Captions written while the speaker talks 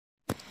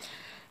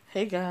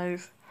Hey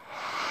guys,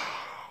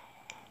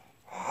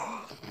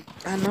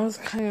 I know it's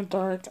kind of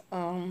dark,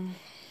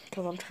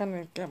 because I'm trying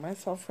to get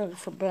myself ready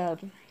for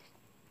bed.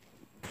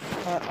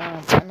 But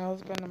I know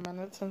it's been a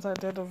minute since I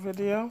did a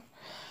video,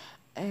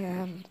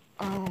 and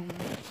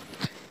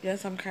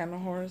yes, I'm kind of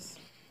hoarse.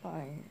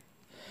 My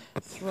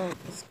throat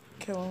is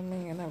killing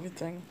me and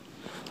everything.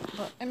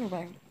 But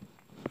anyway,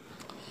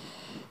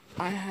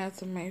 I had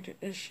some major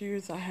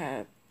issues. I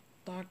had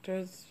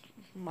doctors.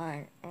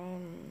 My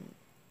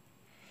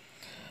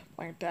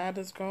my dad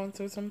is going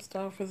through some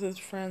stuff with his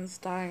friends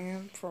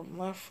dying from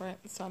left, right,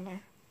 and center.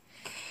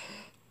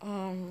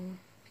 Um,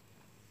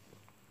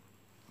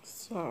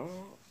 so,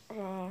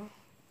 uh,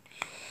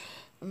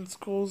 and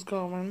school's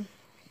going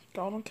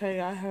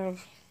okay. I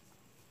have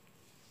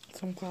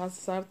some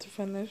classes I have to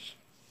finish.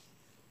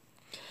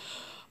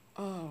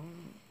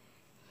 Um,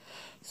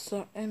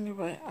 so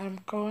anyway, I'm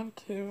going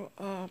to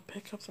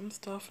pick up some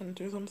stuff and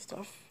do some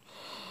stuff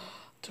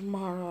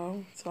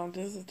tomorrow. So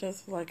this is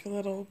just like a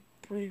little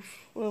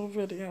brief little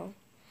video,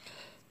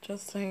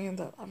 just saying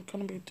that I'm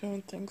gonna be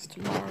doing things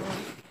tomorrow.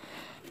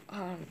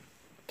 Um,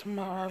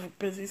 Tomorrow I have a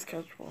busy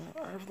schedule.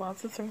 I have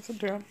lots of things to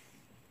do,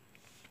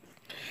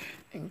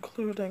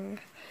 including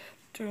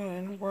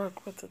doing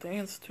work with the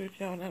dance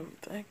studio and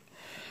everything.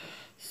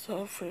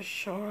 So for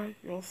sure,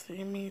 you'll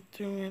see me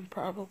doing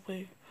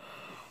probably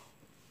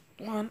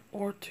one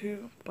or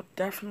two, but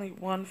definitely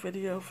one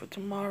video for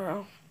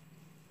tomorrow.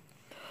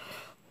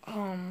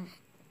 Um,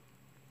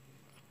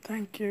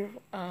 Thank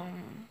you.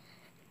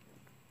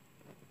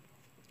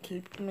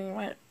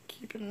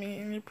 Keeping me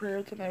in your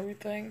prayers and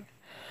everything.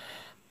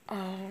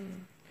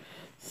 Um,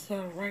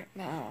 so right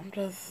now I'm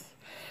just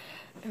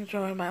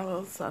enjoying my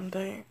little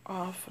Sunday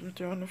off and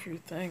doing a few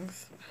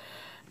things,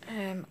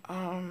 and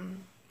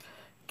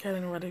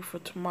getting ready for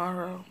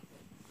tomorrow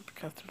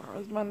because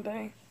tomorrow's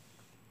Monday,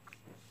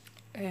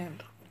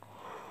 and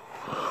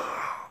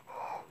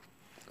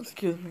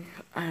excuse me,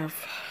 I have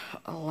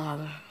a lot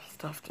of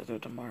stuff to do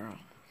tomorrow.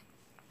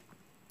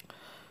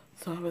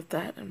 So with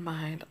that in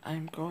mind,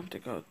 I'm going to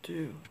go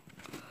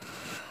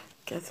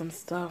get some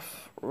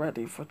stuff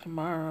ready for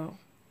tomorrow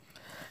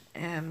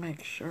and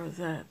make sure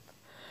that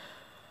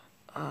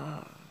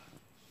uh,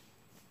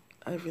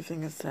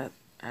 everything is set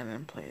and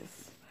in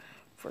place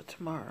for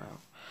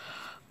tomorrow.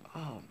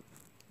 Um,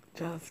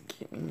 just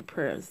keep me in your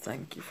prayers.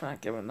 Thank you for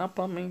not giving up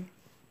on me.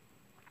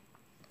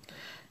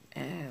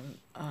 And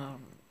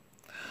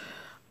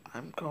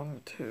I'm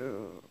going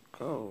to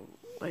go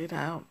lay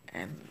down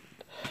and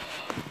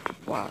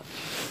watch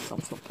some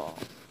football.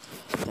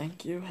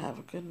 Thank you. Have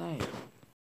a good night.